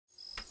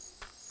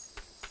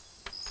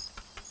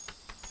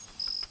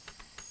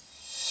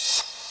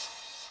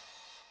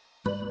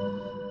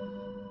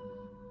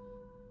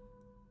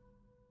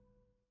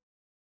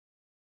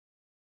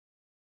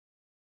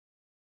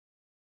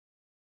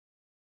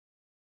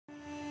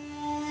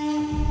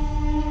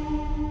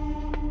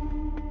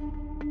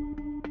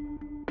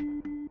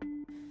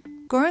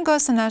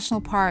Gorongosa National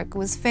Park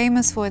was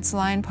famous for its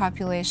lion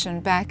population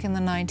back in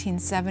the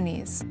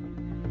 1970s.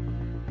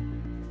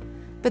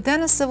 But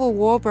then a civil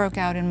war broke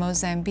out in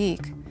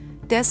Mozambique,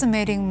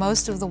 decimating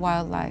most of the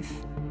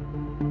wildlife.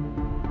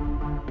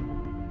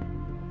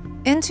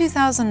 In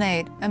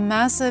 2008, a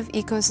massive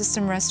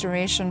ecosystem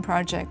restoration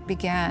project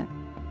began.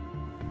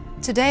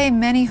 Today,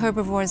 many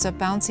herbivores are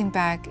bouncing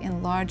back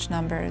in large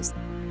numbers,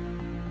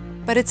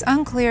 but it's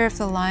unclear if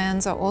the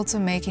lions are also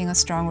making a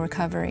strong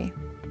recovery.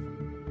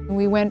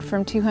 We went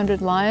from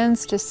 200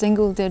 lions to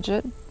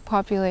single-digit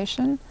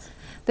population.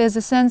 There's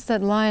a sense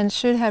that lions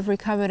should have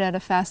recovered at a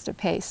faster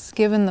pace,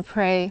 given the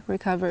prey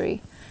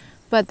recovery.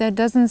 But that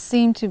doesn't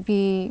seem to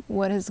be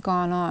what has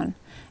gone on.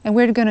 And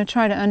we're going to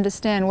try to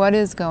understand what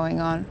is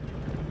going on.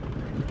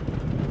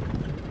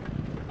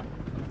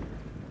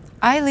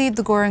 I lead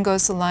the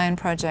Gorongosa Lion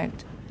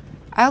Project.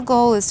 Our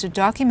goal is to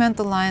document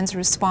the lions'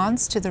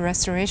 response to the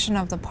restoration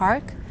of the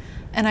park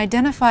and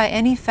identify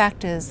any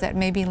factors that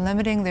may be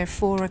limiting their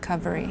full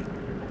recovery.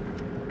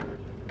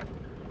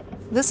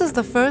 This is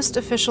the first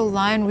official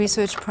lion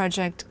research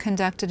project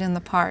conducted in the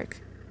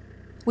park.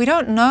 We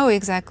don't know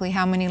exactly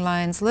how many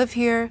lions live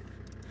here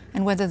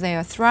and whether they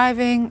are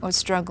thriving or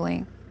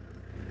struggling.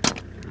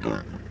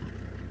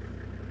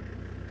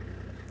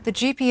 The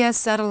GPS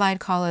satellite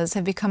collars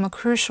have become a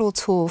crucial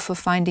tool for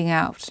finding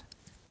out.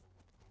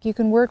 You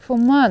can work for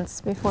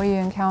months before you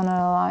encounter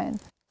a lion.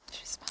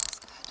 She smells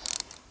good.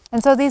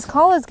 And so these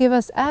collars give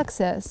us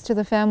access to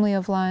the family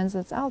of lions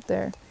that's out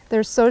there.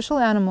 They're social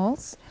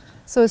animals,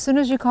 so as soon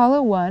as you collar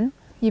one,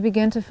 you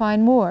begin to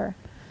find more.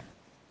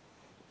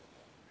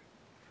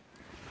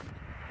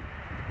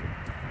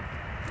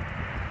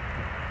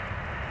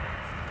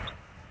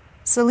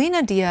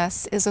 Celina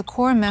is a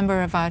core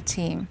member of our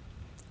team.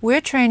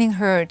 We're training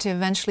her to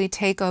eventually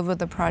take over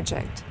the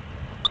project.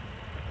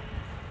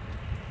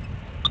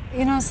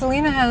 You know,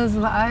 Celina has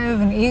the eye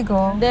of an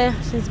eagle. There,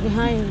 she's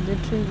behind the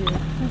tree there.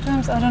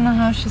 Sometimes I don't know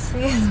how she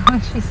sees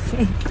what she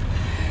sees,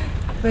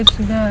 but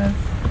she does.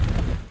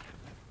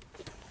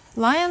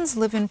 Lions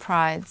live in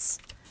prides.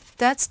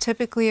 That's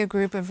typically a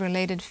group of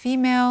related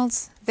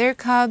females, their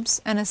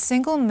cubs, and a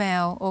single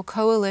male or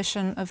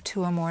coalition of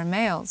 2 or more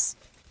males.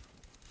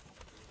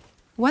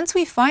 Once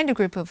we find a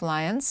group of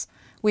lions,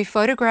 we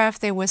photograph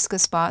their whisker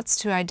spots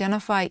to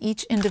identify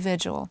each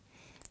individual.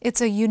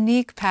 It's a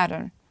unique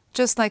pattern,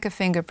 just like a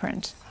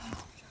fingerprint.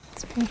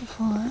 It's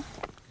beautiful, huh?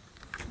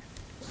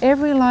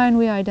 Every lion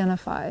we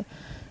identify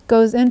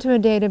goes into a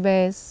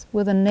database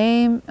with a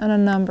name and a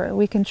number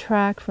we can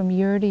track from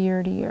year to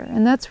year to year.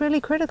 And that's really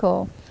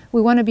critical.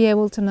 We want to be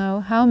able to know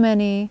how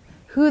many,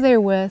 who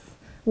they're with,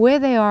 where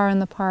they are in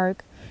the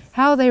park,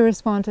 how they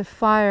respond to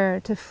fire,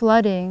 to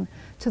flooding,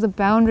 to the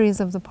boundaries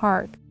of the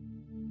park.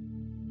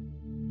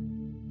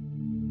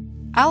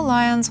 Our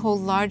lions hold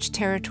large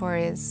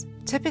territories,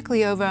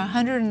 typically over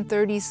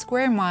 130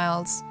 square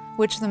miles,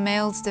 which the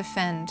males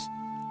defend.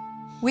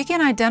 We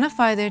can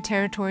identify their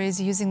territories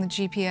using the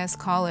GPS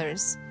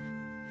collars.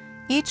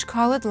 Each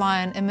collared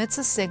lion emits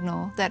a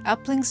signal that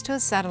uplinks to a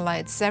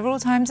satellite several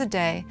times a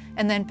day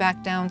and then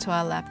back down to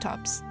our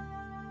laptops.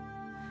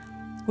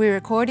 We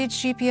record each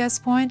GPS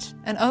point,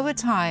 and over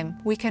time,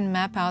 we can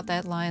map out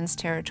that lion's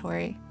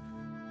territory.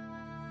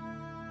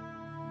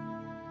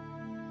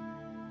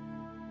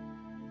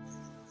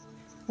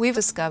 We've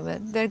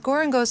discovered that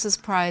Gorongosa's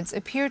prides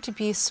appear to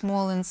be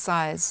small in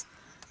size,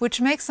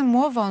 which makes them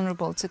more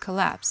vulnerable to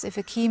collapse if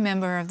a key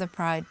member of the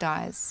pride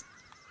dies.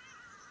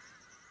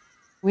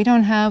 We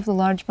don't have the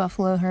large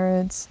buffalo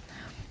herds,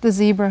 the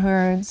zebra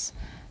herds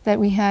that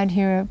we had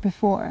here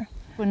before.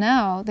 For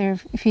now, they're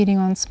feeding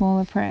on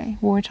smaller prey,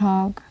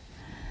 warthog,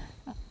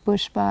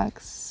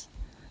 bushbucks,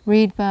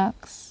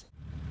 reedbucks.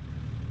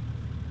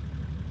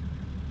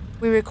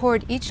 We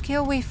record each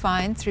kill we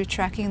find through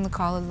tracking the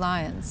collared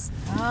lions.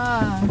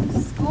 Ah,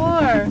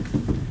 score!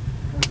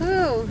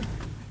 Woohoo!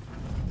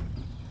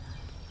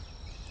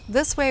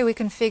 This way we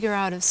can figure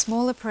out if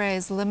smaller prey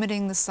is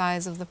limiting the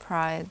size of the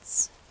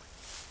prides.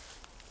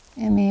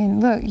 I mean,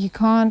 look, you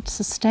can't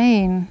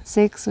sustain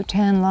 6 or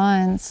 10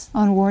 lions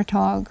on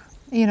warthog.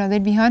 You know,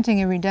 they'd be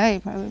hunting every day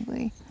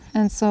probably.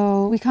 And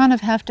so we kind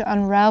of have to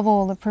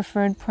unravel the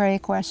preferred prey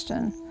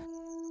question.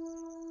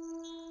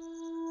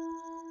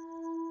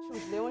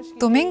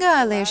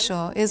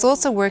 Alexio is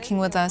also working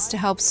with us to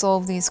help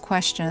solve these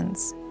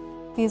questions.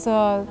 These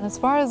are, as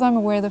far as I'm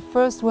aware, the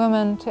first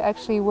women to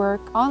actually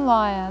work on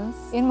lions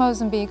in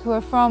Mozambique who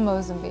are from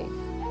Mozambique.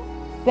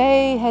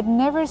 They had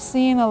never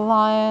seen a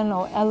lion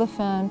or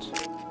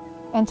elephant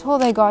until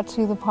they got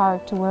to the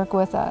park to work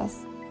with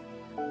us.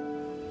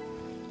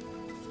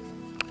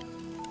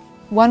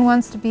 One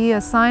wants to be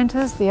a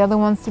scientist, the other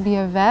wants to be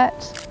a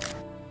vet.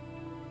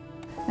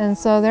 And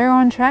so they're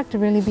on track to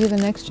really be the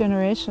next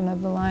generation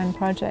of the Lion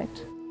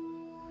Project.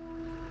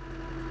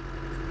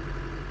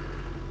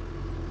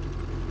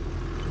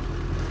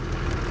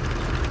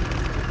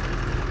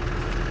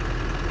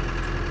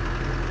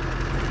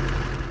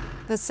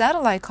 The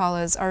satellite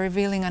collars are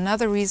revealing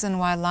another reason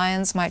why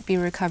lions might be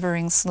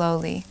recovering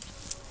slowly.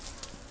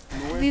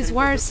 These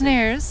wire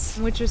snares,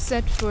 which are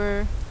set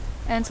for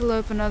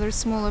antelope and other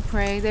smaller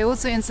prey. They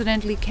also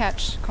incidentally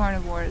catch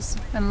carnivores,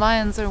 and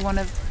lions are one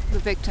of the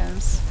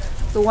victims.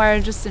 The wire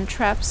just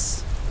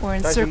entraps or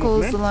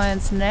encircles the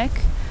lion's neck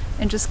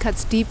and just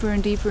cuts deeper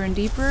and deeper and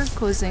deeper,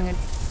 causing an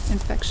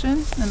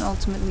infection and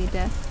ultimately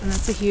death. And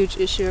that's a huge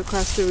issue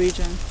across the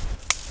region.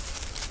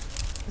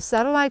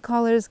 Satellite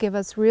collars give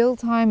us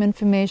real-time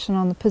information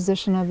on the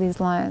position of these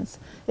lions.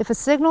 If a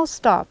signal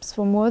stops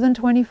for more than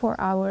 24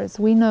 hours,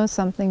 we know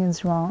something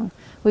is wrong.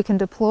 We can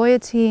deploy a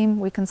team,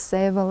 we can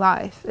save a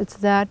life. It's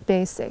that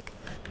basic.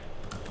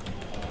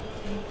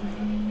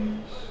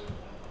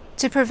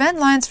 To prevent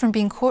lions from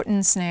being caught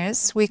in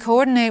snares, we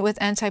coordinate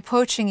with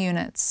anti-poaching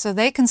units so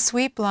they can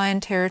sweep lion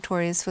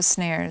territories for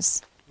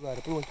snares.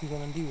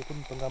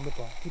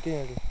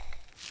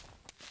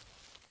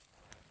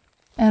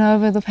 And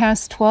over the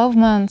past 12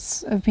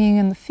 months of being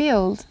in the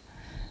field,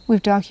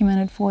 we've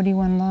documented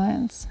 41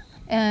 lions.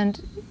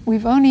 And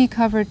we've only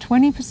covered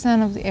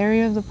 20% of the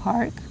area of the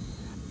park.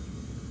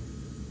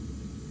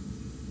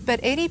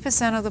 But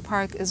 80% of the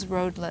park is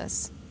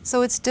roadless,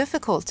 so it's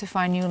difficult to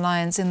find new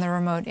lions in the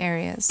remote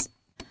areas.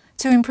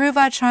 To improve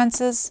our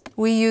chances,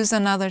 we use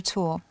another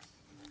tool,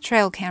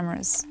 trail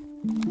cameras.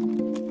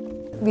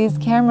 These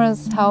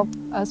cameras help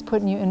us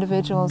put new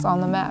individuals on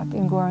the map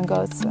in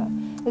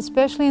Gorongosa,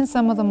 especially in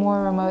some of the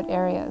more remote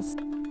areas.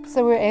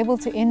 So we're able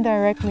to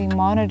indirectly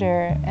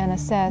monitor and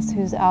assess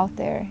who's out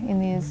there in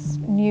these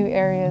new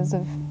areas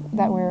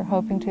that we're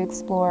hoping to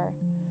explore.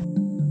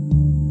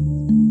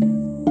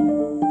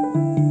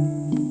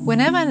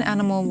 Whenever an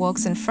animal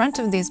walks in front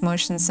of these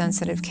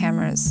motion-sensitive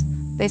cameras,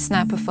 they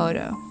snap a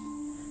photo.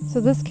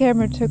 So this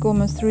camera took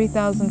almost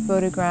 3,000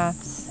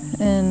 photographs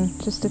in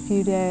just a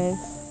few days.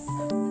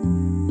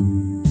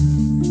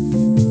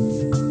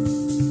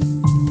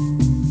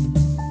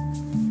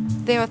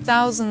 There are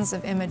thousands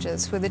of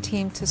images for the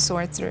team to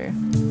sort through.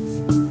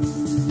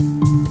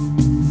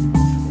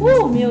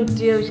 Oh, meu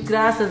Deus,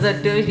 graças a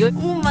Deus.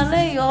 Uma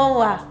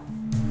leoa.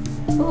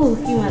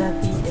 Que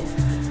maravilha.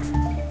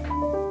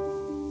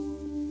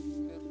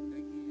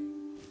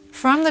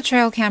 From the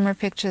trail camera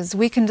pictures,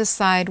 we can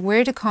decide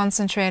where to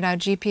concentrate our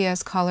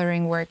GPS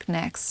collaring work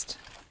next.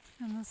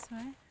 And this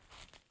way.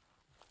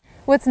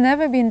 What's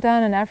never been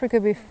done in Africa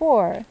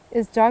before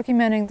is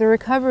documenting the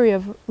recovery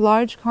of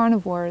large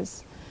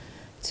carnivores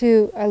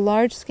to a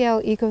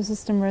large-scale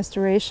ecosystem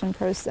restoration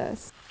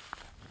process.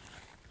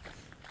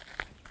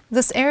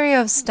 This area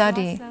of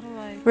study,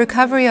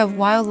 recovery of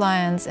wild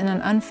lions in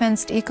an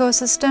unfenced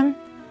ecosystem,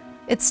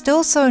 it's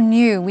still so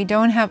new we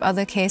don't have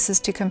other cases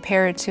to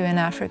compare it to in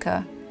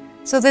Africa.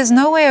 So there's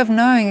no way of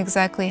knowing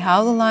exactly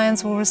how the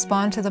lions will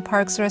respond to the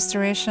park's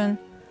restoration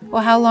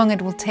or how long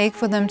it will take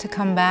for them to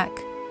come back.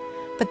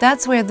 But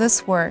that's where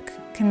this work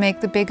can make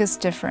the biggest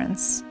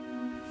difference.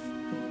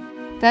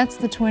 That's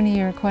the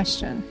 20-year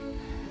question.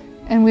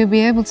 And we'll be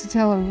able to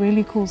tell a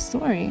really cool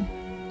story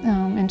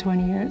in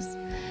 20 years.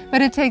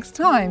 But it takes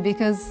time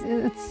because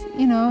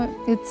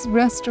it's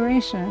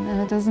restoration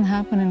and it doesn't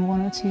happen in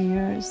 1 or 2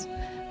 years.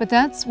 But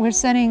we're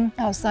setting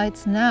our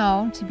sights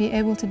now to be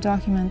able to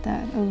document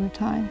that over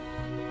time.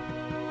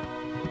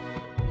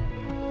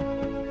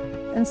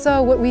 And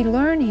so what we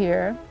learn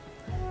here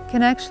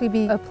can actually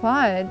be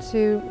applied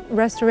to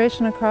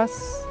restoration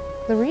across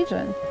the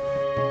region.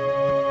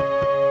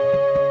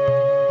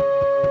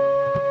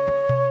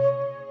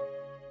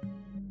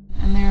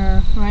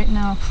 Right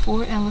now,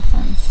 4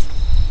 elephants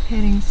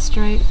heading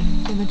straight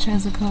for the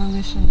Cheza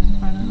Coalition in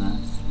front of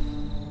us.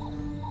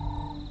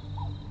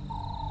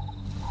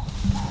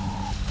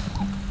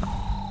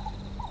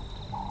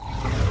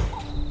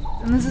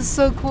 And this is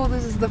so cool.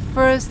 This is the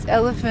first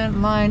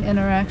elephant-lion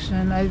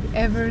interaction I've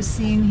ever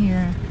seen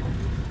here.